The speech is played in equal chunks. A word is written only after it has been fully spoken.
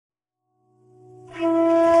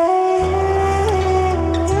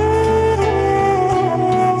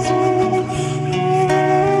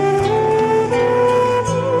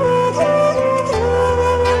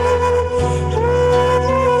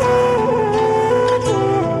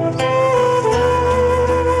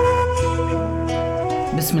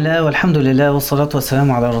الله والحمد لله والصلاة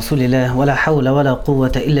والسلام على رسول الله، ولا حول ولا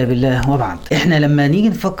قوة إلا بالله، وبعد. احنا لما نيجي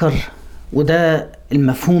نفكر، وده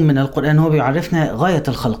المفهوم من القرآن، هو بيعرفنا غاية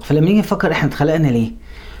الخلق. فلما نيجي نفكر احنا اتخلقنا ليه،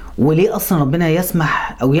 وليه أصلا ربنا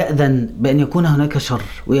يسمح أو يأذن بأن يكون هناك شر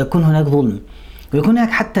ويكون هناك ظلم، ويكون هناك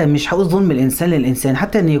حتى مش هقول ظلم الإنسان للإنسان،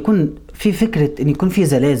 حتى أن يكون في فكرة أن يكون في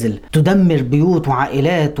زلازل تدمر بيوت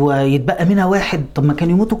وعائلات ويتبقى منها واحد. طب ما كان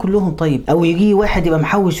يموتوا كلهم؟ طيب. أو يجي واحد يبقى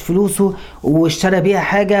محوش فلوسه واشترى بيها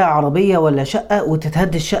حاجة، عربية ولا شقة،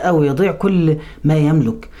 وتتهد الشقة ويضيع كل ما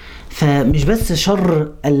يملك. فمش بس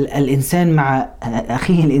شر الإنسان مع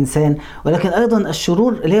أخيه الإنسان، ولكن أيضا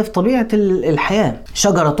الشرور اللي هي في طبيعة الحياة.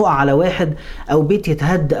 شجرة تقع على واحد، أو بيت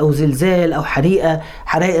يتهد، أو زلزال، أو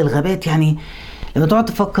حرائق الغابات. يعني لما تقعد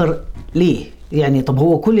تفكر ليه، يعني طب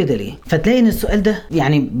هو كل ده ليه؟ فتلاقي ان السؤال ده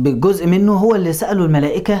يعني بجزء منه هو اللي سأله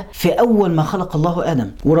الملائكة في أول ما خلق الله آدم.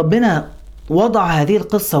 وربنا وضع هذه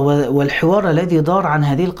القصة والحوار الذي دار عن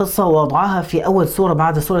هذه القصة وضعها في أول سورة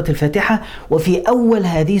بعد سورة الفاتحة، وفي أول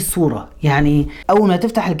هذه السورة. يعني أول ما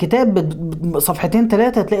تفتح الكتاب صفحتين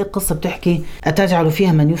 3 تلاقي القصة بتحكي: أتجعل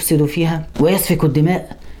فيها من يفسد فيها ويسفك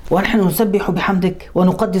الدماء ونحن نسبح بحمدك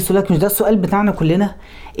ونقدس لك. مش ده السؤال بتاعنا كلنا؟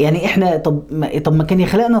 يعني احنا طب ما كان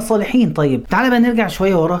يخلقنا صالحين. طيب تعالى بقى نرجع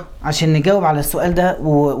شويه ورا عشان نجاوب على السؤال ده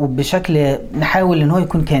وبشكل نحاول ان هو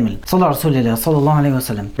يكون كامل. صلى على رسول الله صلى الله عليه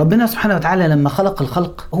وسلم. ربنا سبحانه وتعالى لما خلق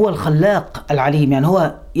الخلق هو الخلاق العليم، يعني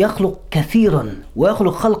هو يخلق كثيرا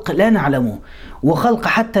ويخلق خلق لا نعلمه، وخلق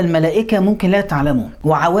حتى الملائكة ممكن لا تعلمه،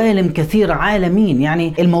 وعوالم كثير، عالمين.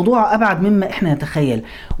 يعني الموضوع أبعد مما إحنا نتخيل.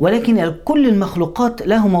 ولكن كل المخلوقات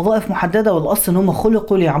لهم وظائف محددة، والأصل أنهم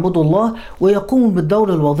خلقوا ليعبدوا الله ويقوموا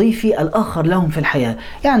بالدور الوظيفي الآخر لهم في الحياة.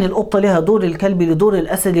 يعني القطة لها دور، الكلب لدور،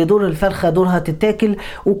 الأسد لدور، الفرخة دورها تتاكل،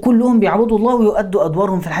 وكلهم بيعبدوا الله ويؤدوا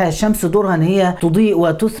أدوارهم في الحياة. الشمس دورها أن هي تضيء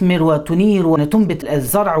وتثمر وتنير وتنبت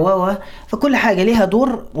الزرع فكل حاجة لها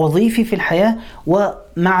دور وظيفي في الحياة،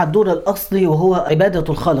 ومع الدور الأصلي وهو عبادة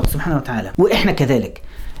الخالق سبحانه وتعالى. وإحنا كذلك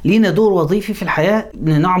لينا دور وظيفي في الحياة،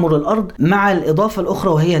 نعمر الأرض، مع الإضافة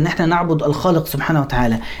الأخرى وهي أن احنا نعبد الخالق سبحانه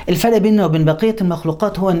وتعالى. الفرق بيننا وبين بقية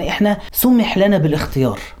المخلوقات هو أن احنا سمح لنا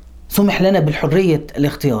بالاختيار، سمح لنا بالحرية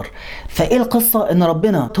الاختيار. فإيه القصة؟ أن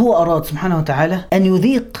ربنا هو أراد سبحانه وتعالى أن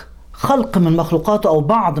يذيق خلق من مخلوقاته أو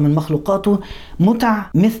بعض من مخلوقاته متع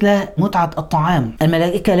مثل متعة الطعام.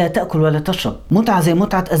 الملائكة لا تأكل ولا تشرب. متعة زي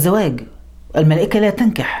متعة الزواج، الملائكة لا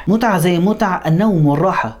تنكح. متعة زي متع النوم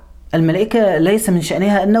والراحة، الملائكة ليس من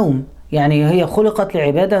شأنها النوم، يعني هي خلقت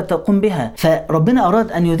لعبادة تقوم بها. فربنا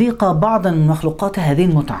أراد أن يذيق بعضا من مخلوقات هذه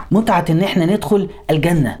المتعة، متعة أن احنا ندخل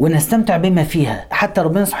الجنة ونستمتع بما فيها. حتى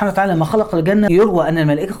ربنا سبحانه وتعالى لما خلق الجنة يروى أن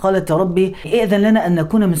الملائكة قالت: يا ربي إذن لنا أن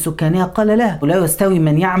نكون من سكانها. قال: لا، ولا يستوي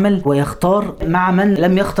من يعمل ويختار مع من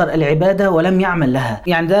لم يختار العبادة ولم يعمل لها.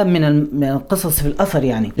 يعني ده من القصص في الأثر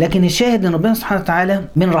يعني. لكن الشاهد أن ربنا سبحانه وتعالى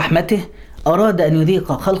من رحمته أراد أن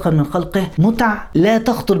يذيق خلقا من خلقه متع لا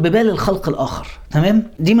تخطر ببال الخلق الآخر. تمام؟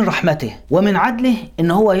 دي من رحمته. ومن عدله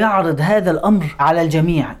أن هو يعرض هذا الأمر على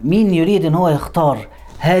الجميع. مين يريد أن هو يختار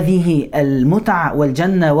هذه المتع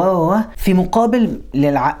والجنة في مقابل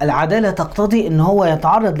العدالة تقتضي أن هو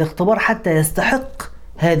يتعرض لاختبار حتى يستحق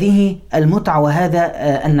هذه المتع وهذا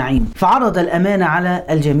النعيم. فعرض الأمانة على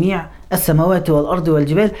الجميع، السماوات والأرض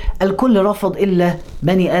والجبال، الكل رفض إلا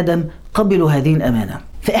بني آدم قبلوا هذه الأمانة.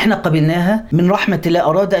 فإحنا قبلناها. من رحمة الله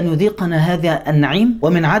أراد أن يذيقنا هذا النعيم،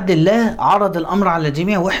 ومن عدل الله عرض الأمر على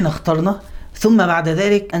الجميع وإحنا اخترنا. ثم بعد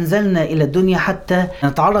ذلك أنزلنا إلى الدنيا حتى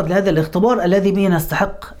نتعرض لهذا الاختبار الذي به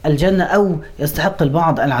نستحق الجنة أو يستحق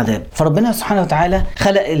البعض العذاب. فربنا سبحانه وتعالى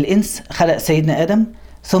خلق الإنس، خلق سيدنا آدم،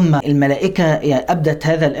 ثم الملائكة أبدت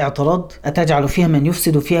هذا الاعتراض: أتجعل فيها من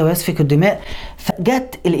يفسد فيها ويسفك الدماء.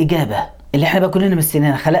 فجت الإجابة اللي احنا بقى كلنا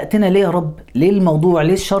مستنيينها: خلقتنا ليه يا رب؟ ليه الموضوع؟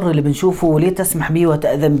 ليه الشر اللي بنشوفه؟ وليه تسمح بيه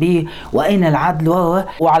وتأذن بيه؟ وأين العدل؟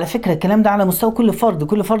 وعلى فكرة الكلام ده على مستوى كل فرد.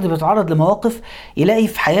 كل فرد بيتعرض لمواقف يلاقي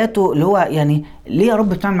في حياته اللي هو يعني ليه يا رب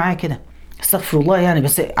بتعمل معايا كده؟ استغفر الله يعني،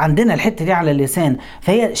 بس عندنا الحتة دي على اللسان.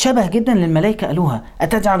 فهي شبه جدا للملائكة قالوها: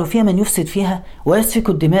 أتجعل فيها من يفسد فيها ويسفك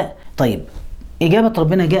الدماء. طيب إجابة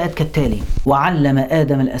ربنا جاءت كالتالي: وعلم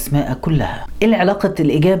آدم الأسماء كلها. إيه علاقة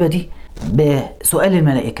الإجابة دي بسؤال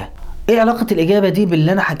الملائكة؟ ايه علاقة الإجابة دي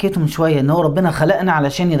باللي أنا حكيته من شوية؟ إن هو ربنا خلقنا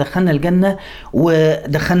علشان يدخلنا الجنة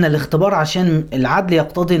ودخلنا الاختبار عشان العدل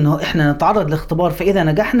يقتضي إنه إحنا نتعرض لاختبار، فإذا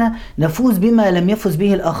نجحنا نفوز بما لم يفوز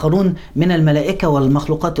به الآخرون من الملائكة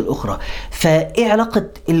والمخلوقات الأخرى. فإيه علاقة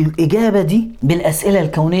الإجابة دي بالأسئلة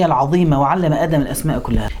الكونية العظيمة: وعلم آدم الأسماء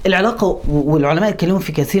كلها؟ العلاقة والعلماء يتكلمون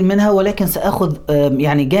في كثير منها، ولكن سأخذ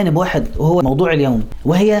يعني جانب واحد وهو موضوع اليوم،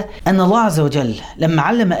 وهي أن الله عز وجل لما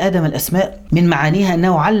علم آدم الأسماء من معانيها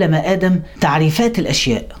أنه علم آدم تعريفات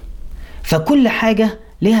الأشياء. فكل حاجة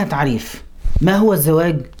لها تعريف. ما هو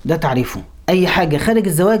الزواج؟ ده تعريفه: أي حاجة خارج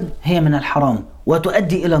الزواج هي من الحرام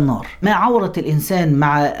وتؤدي إلى النار. ما عورة الإنسان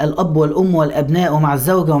مع الأب والأم والأبناء ومع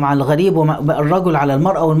الزوجة ومع الغريب ومع الرجل على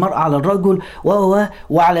المرأة والمرأة على الرجل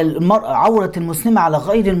وعلى المرأة عورة المسلمة على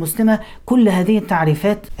غير المسلمة، كل هذه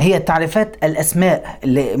التعريفات هي تعريفات الأسماء،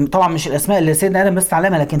 اللي طبعا مش الأسماء اللي سيدنا آدم بس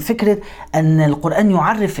علمها، لكن فكرة أن القرآن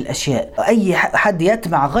يعرف الأشياء. أي حد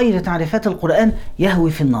يتبع غير تعريفات القرآن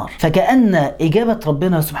يهوي في النار. فكأن إجابة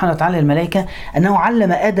ربنا سبحانه وتعالى للملائكة أنه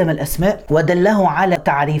علم آدم الأسماء ودله على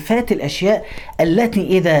تعريفات الأشياء التي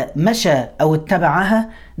إذا مشى أو اتبعها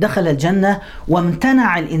دخل الجنة،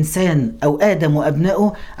 وامتنع الإنسان أو آدم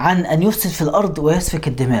وأبنائه عن أن يفسد في الأرض ويسفك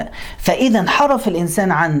الدماء. فإذا انحرف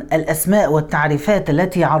الإنسان عن الأسماء والتعريفات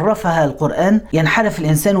التي عرفها القرآن، ينحرف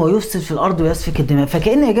الإنسان ويفسد في الأرض ويسفك الدماء.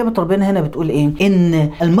 فكأن إجابة ربنا هنا بتقول إيه؟ إن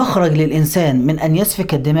المخرج للإنسان من أن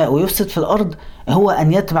يسفك الدماء ويفسد في الأرض هو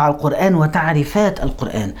أن يتبع القرآن وتعريفات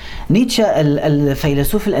القرآن. نيتشه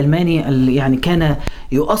الفيلسوف الألماني يعني كان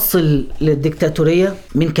يؤصل للديكتاتورية،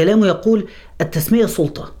 من كلامه يقول: التسمية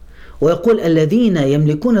سلطة، ويقول: الذين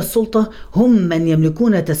يملكون السلطة هم من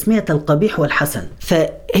يملكون تسمية القبيح والحسن.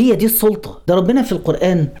 فهي دي السلطة. ده ربنا في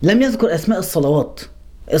القرآن لم يذكر أسماء الصلوات،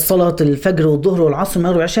 الصلاة الفجر والظهر والعصر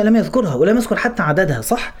والمغرب والعشاء لم يذكرها، ولم يذكر حتى عددها،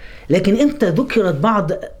 صح؟ لكن امتى ذكرت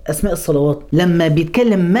بعض أسماء الصلوات؟ لما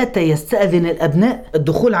بيتكلم متى يستأذن الأبناء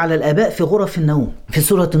الدخول على الآباء في غرف النوم في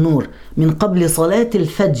سورة النور: من قبل صلاة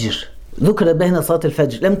الفجر. ذكرت بين صلاة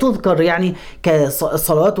الفجر، لم تذكر يعني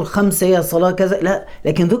كالصلوات الخمس هي صلاة كذا، لا،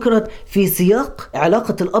 لكن ذكرت في سياق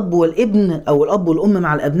علاقة الأب والابن أو الأب والأم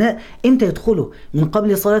مع الأبناء. إمتى يدخلوا؟ من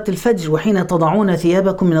قبل صلاة الفجر، وحين تضعون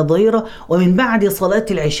ثيابكم من الظهيرة، ومن بعد صلاة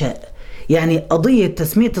العشاء. يعني قضية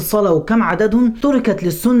تسمية الصلاة وكم عددهم تركت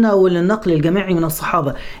للسنة وللنقل الجماعي من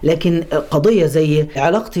الصحابة، لكن قضية زي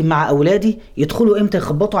علاقتي مع أولادي يدخلوا إمتى،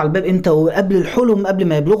 يخبطوا على الباب إمتى، وقبل الحلم، قبل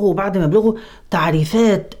ما يبلغوا وبعد ما يبلغوا،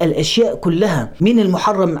 تعريفات الأشياء كلها، مين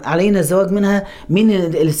المحرم علينا الزواج منها، مين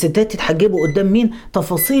الستات يتحجبوا قدام مين،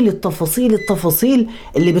 تفاصيل التفاصيل التفاصيل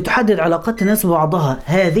اللي بتحدد علاقات الناس ببعضها.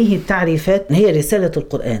 هذه التعريفات هي رسالة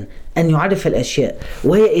القرآن، أن يعرف الأشياء،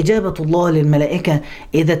 وهي إجابة الله للملائكة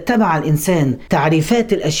إذا اتبع الإنسان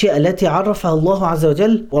تعريفات الأشياء التي عرفها الله عز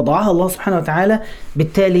وجل وضعها الله سبحانه وتعالى.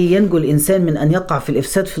 بالتالي ينجو الإنسان من أن يقع في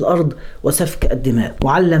الإفساد في الأرض وسفك الدماء.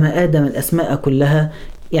 وعلم آدم الأسماء كلها،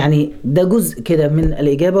 يعني ده جزء كده من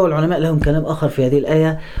الإجابة، والعلماء لهم كلام آخر في هذه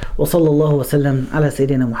الآية. وصلى الله وسلم على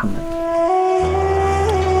سيدنا محمد.